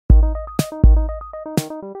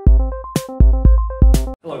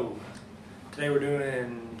Today we're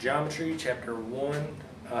doing Geometry, Chapter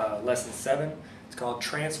 1, Lesson 7. It's called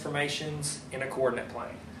Transformations in a Coordinate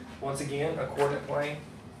Plane. Once again, a coordinate plane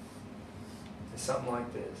is something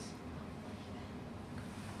like this.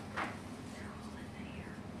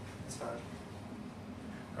 That's fine.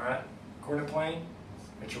 Alright, coordinate plane,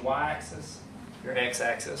 it's your y-axis, your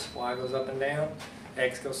x-axis. Y goes up and down,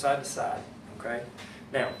 x goes side to side. Okay?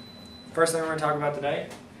 Now, first thing we're going to talk about today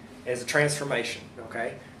is a transformation.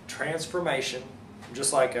 Okay? Transformation,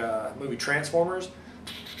 just like movie Transformers,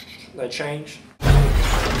 they change.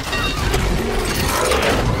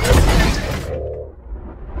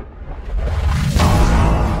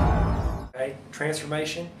 Okay?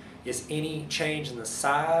 Transformation is any change in the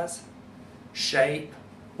size, shape,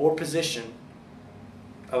 or position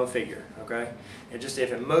of a figure. Okay? And just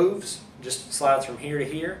if it moves, just slides from here to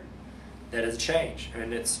here, that is a change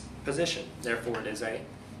in its position. Therefore, it is a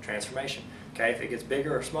transformation. Okay, if it gets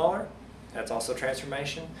bigger or smaller, that's also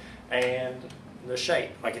transformation. And the shape,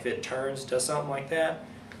 like if it turns, does something like that,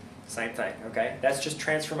 same thing. Okay, that's just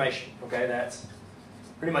transformation. Okay, that's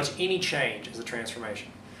pretty much any change is a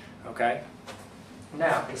transformation. Okay,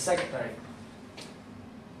 now the second thing,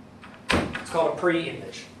 it's called a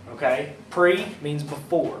pre-image. Okay, pre means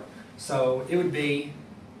before, so it would be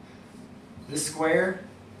this square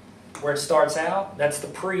where it starts out. That's the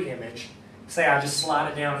pre-image. Say I just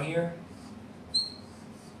slide it down here.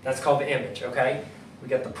 That's called the image, okay? We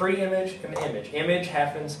got the pre-image and the image. Image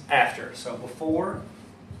happens after. So before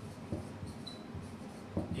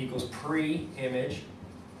equals pre-image.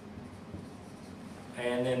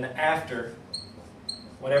 And then the after,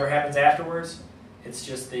 whatever happens afterwards, it's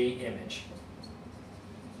just the image.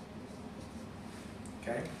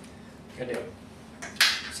 Okay? Good deal.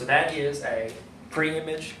 So that is a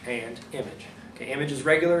pre-image and image. Okay, image is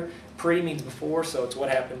regular. Pre means before, so it's what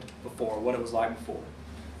happened before, what it was like before.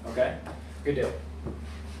 Okay? Good deal.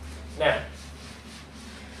 Now,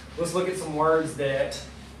 let's look at some words that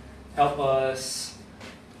help us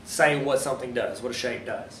say what something does, what a shape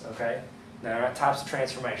does. Okay? Now, types of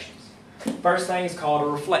transformations. First thing is called a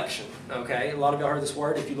reflection. Okay? A lot of y'all heard this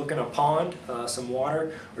word. If you look in a pond, some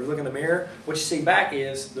water, or you look in the mirror, what you see back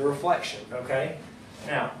is the reflection. Okay?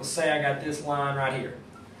 Now, let's say I got this line right here.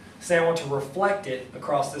 Say I want to reflect it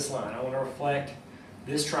across this line. I want to reflect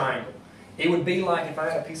this triangle. It would be like if I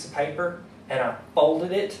had a piece of paper and I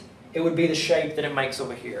folded it, it would be the shape that it makes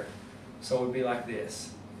over here. So it would be like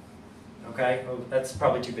this. Okay? Oh, that's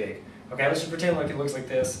probably too big. Okay, let's just pretend like it looks like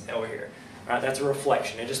this over here. Alright, that's a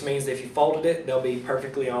reflection. It just means that if you folded it, they'll be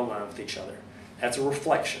perfectly on line with each other. That's a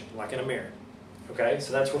reflection, like in a mirror. Okay,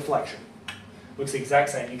 so that's reflection. Looks the exact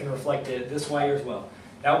same. You can reflect it this way as well.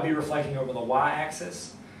 That would be reflecting over the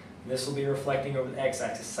y-axis. This will be reflecting over the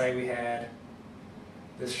x-axis. Say we had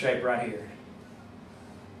this shape right here.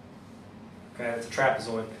 Okay, that's a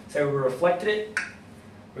trapezoid. Say we reflected it,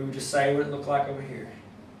 we would just say what it looked like over here.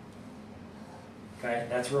 Okay,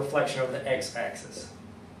 that's a reflection over the x-axis.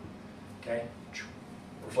 Okay,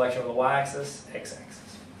 reflection over the y-axis,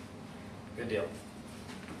 x-axis. Good deal.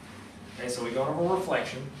 Okay, so we go over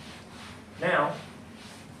reflection. Now,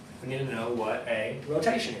 we need to know what a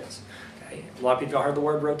rotation is. Okay, a lot of people have heard the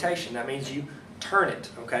word rotation. That means you turn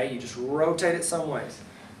it. Okay, you just rotate it some ways.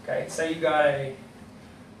 Okay, say we got a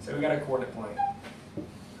coordinate plane.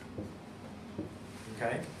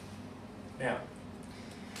 Okay, now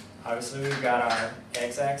obviously we've got our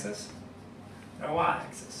x-axis and our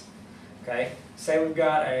y-axis. Okay, say we've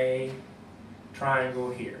got a triangle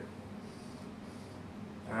here.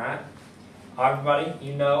 All right, everybody,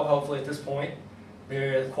 you know, hopefully at this point,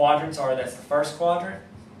 the quadrants are, that's the first quadrant,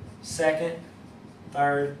 second,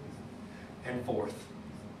 third, and fourth.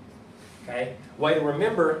 Okay? Way to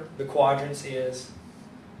remember the quadrants is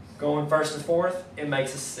going first to fourth, it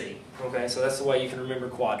makes a C. Okay? So that's the way you can remember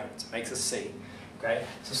quadrants. It makes a C. Okay?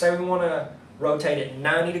 So say we want to rotate it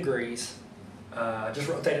 90 degrees. Just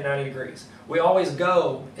rotate it 90 degrees. We always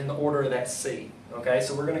go in the order of that C. Okay?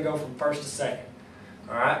 So we're going to go from first to second.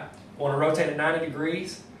 Alright? Want to rotate it 90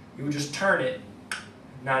 degrees, you would just turn it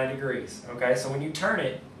 90 degrees. Okay, so when you turn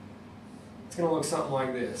it, it's going to look something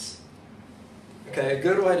like this. Okay, a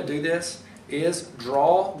good way to do this is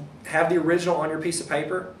have the original on your piece of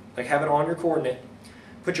paper, like have it on your coordinate.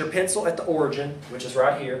 Put your pencil at the origin, which is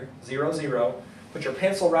right here, 0, 0. Put your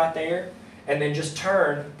pencil right there, and then just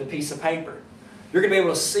turn the piece of paper. You're going to be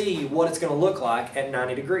able to see what it's going to look like at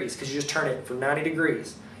 90 degrees, because you just turn it for 90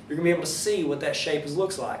 degrees. You're going to be able to see what that shape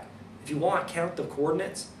looks like. If you want, count the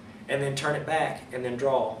coordinates, and then turn it back, and then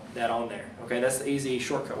draw that on there. Okay, that's the easy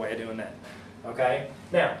shortcut way of doing that. Okay,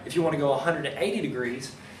 now if you want to go 180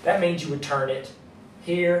 degrees, that means you would turn it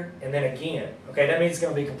here, and then again. Okay, that means it's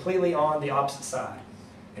going to be completely on the opposite side.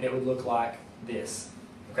 And it would look like this.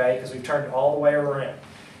 Okay, because we've turned it all the way around.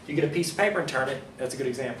 If you get a piece of paper and turn it, that's a good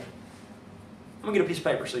example. I'm going to get a piece of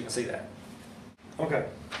paper so you can see that. Okay,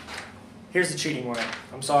 here's the cheating way.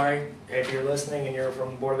 I'm sorry if you're listening and you're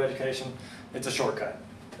from the Board of Education, it's a shortcut.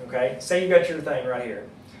 Okay, say you got your thing right here.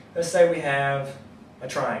 Let's say we have a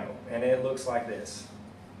triangle and it looks like this.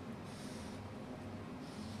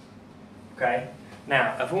 Okay,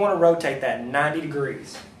 now if we want to rotate that 90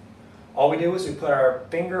 degrees, all we do is we put our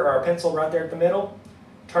finger or our pencil right there at the middle,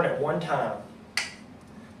 turn it one time.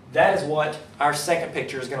 That is what our second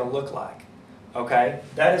picture is going to look like. Okay,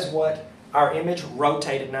 that is what our image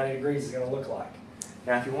rotated 90 degrees is going to look like.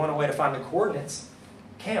 Now if you want a way to find the coordinates,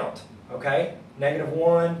 count. Okay,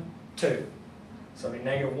 -1, 2. So it'll be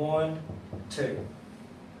 -1, 2.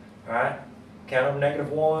 Alright, count over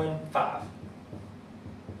 -1, 5.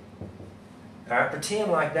 Alright, pretend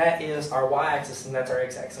like that is our y-axis and that's our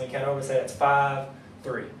x-axis. And we count over and say that's 5,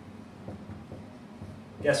 3.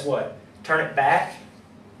 Guess what? Turn it back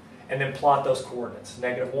and then plot those coordinates.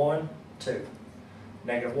 -1, 2.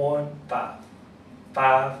 -1, 5.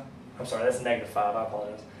 5, I'm sorry, that's -5, I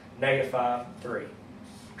apologize. -5, 3.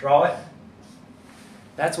 Draw it.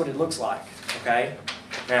 That's what it looks like, okay?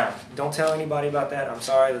 Now, don't tell anybody about that. I'm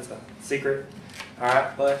sorry, that's a secret.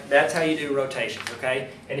 Alright, but that's how you do rotations, okay?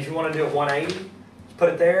 And if you want to do it 180, put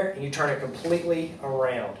it there and you turn it completely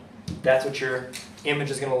around. That's what your image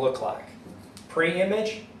is going to look like.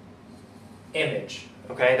 Pre-image, image.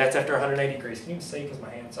 Okay, that's after 180 degrees. Can you even see because my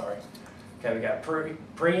hand's sorry. Okay, we got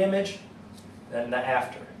pre-image, then the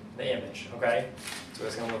after, the image, okay? That's what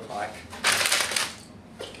it's going to look like.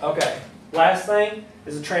 Okay, last thing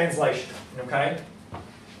is a translation, okay?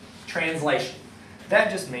 Translation. That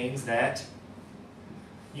just means that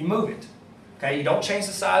you move it, okay? You don't change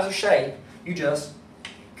the size or shape, you just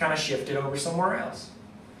kind of shift it over somewhere else,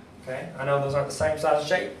 okay? I know those aren't the same size or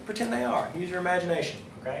shape, pretend they are. Use your imagination,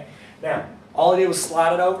 okay? Now, all I did was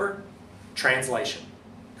slide it over, translation.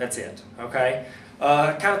 That's it, okay?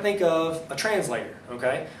 Kind of think of a translator,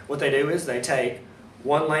 okay? What they do is they take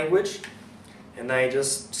one language and they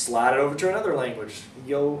just slide it over to another language.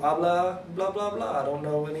 Yo habla, blah, blah, blah. I don't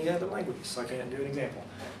know any other languages, so I can't do an example.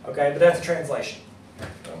 Okay, but that's a translation.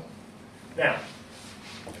 Now,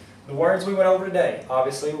 the words we went over today,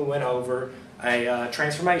 obviously we went over a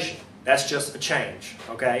transformation. That's just a change,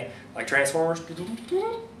 okay? Like Transformers,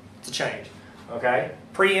 it's a change, okay?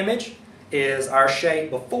 Pre-image is our shape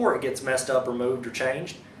before it gets messed up or moved or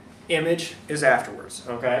changed. Image is afterwards,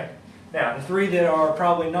 okay? Now, the three that are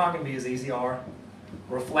probably not going to be as easy are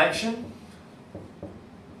reflection.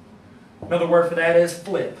 Another word for that is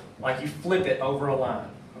flip, like you flip it over a line,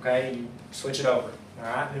 okay? You switch it over, all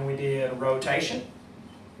right? Then we did rotation.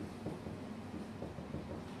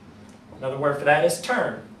 Another word for that is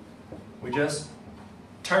turn. We just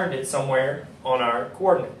turned it somewhere on our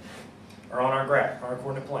coordinate, or on our graph, our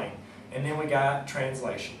coordinate plane. And then we got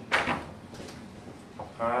translation.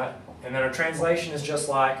 All right? And then our translation is just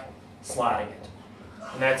like sliding it.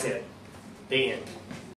 And that's it. The end.